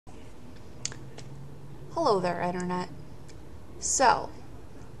Hello there, Internet. So,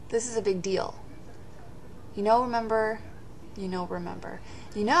 this is a big deal. Remember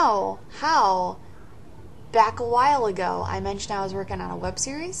how back a while ago I mentioned I was working on a web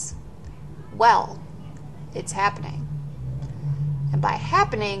series? Well, it's happening. And by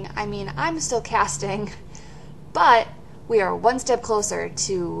happening, I mean I'm still casting, but we are one step closer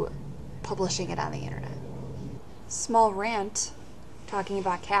to publishing it on the internet. Small rant, talking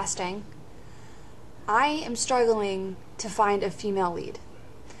about casting. I am struggling to find a female lead.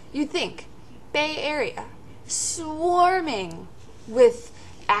 You'd think, Bay Area, swarming with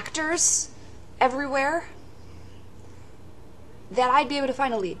actors everywhere, that I'd be able to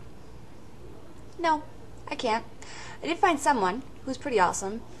find a lead. No, I can't. I did find someone who's pretty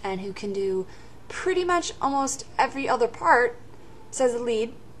awesome and who can do pretty much almost every other part as a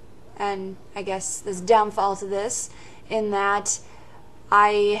lead. And I guess there's downfall to this in that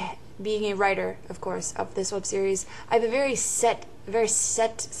being a writer, of course, of this web series, I have a very set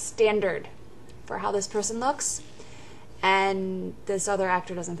standard for how this person looks, and this other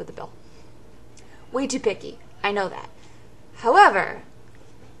actor doesn't fit the bill. Way too picky, I know that. However,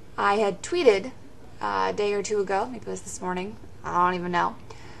 I had tweeted a day or two ago, maybe it was this morning, I don't even know,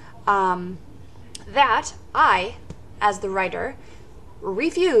 that I, as the writer,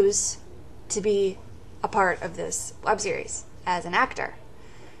 refuse to be a part of this web series as an actor.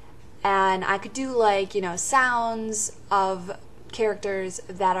 And I could do sounds of characters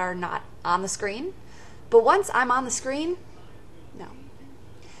that are not on the screen. But once I'm on the screen, no.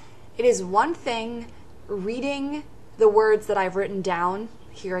 It is one thing reading the words that I've written down,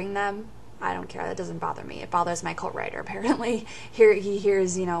 hearing them. I don't care. That doesn't bother me. It bothers my co-writer, apparently. He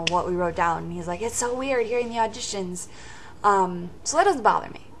hears, what we wrote down, and he's like, it's so weird hearing the auditions. So that doesn't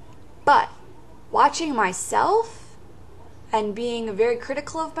bother me. But watching myself and being very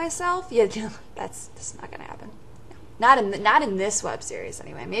critical of myself, that's not gonna happen. Not in this web series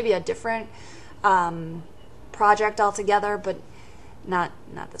anyway. Maybe a different project altogether, but not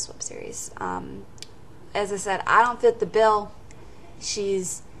this web series. As I said, I don't fit the bill.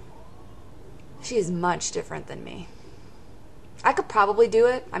 She's much different than me. I could probably do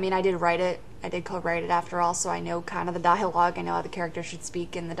it. I mean, I did write it. I did co-write it after all, so I know kind of the dialogue. I know how the character should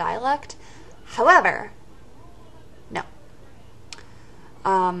speak in the dialect. However, no.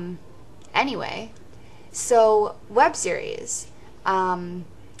 Anyway, so web series. I'm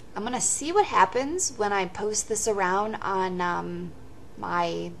gonna see what happens when I post this around on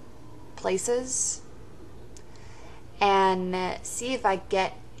my places and see if I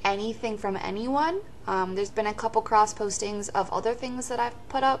get anything from anyone. There's been a couple cross postings of other things that I've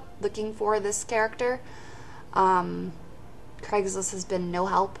put up looking for this character. Craigslist has been no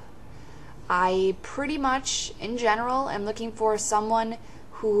help. I pretty much, in general, am looking for someone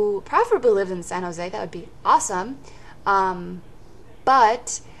who preferably lives in San Jose. That would be awesome.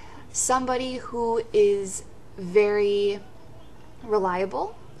 But somebody who is very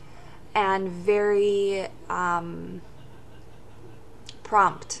reliable and very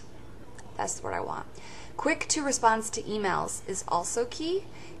prompt. That's what I want. Quick to response to emails is also key,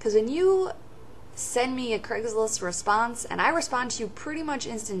 because when you send me a Craigslist response and I respond to you pretty much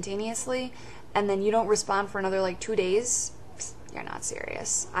instantaneously, and then you don't respond for another 2 days, you're not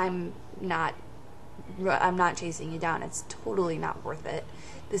serious. I'm not chasing you down. It's totally not worth it.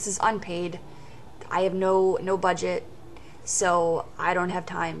 This is unpaid. I have no budget, so I don't have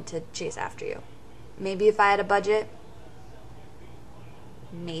time to chase after you. Maybe if I had a budget,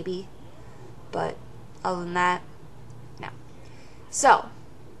 maybe, but other than that, no. So,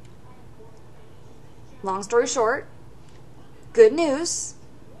 long story short, good news.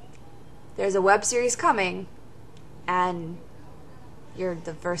 There's a web series coming, and you're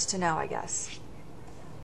the first to know, I guess.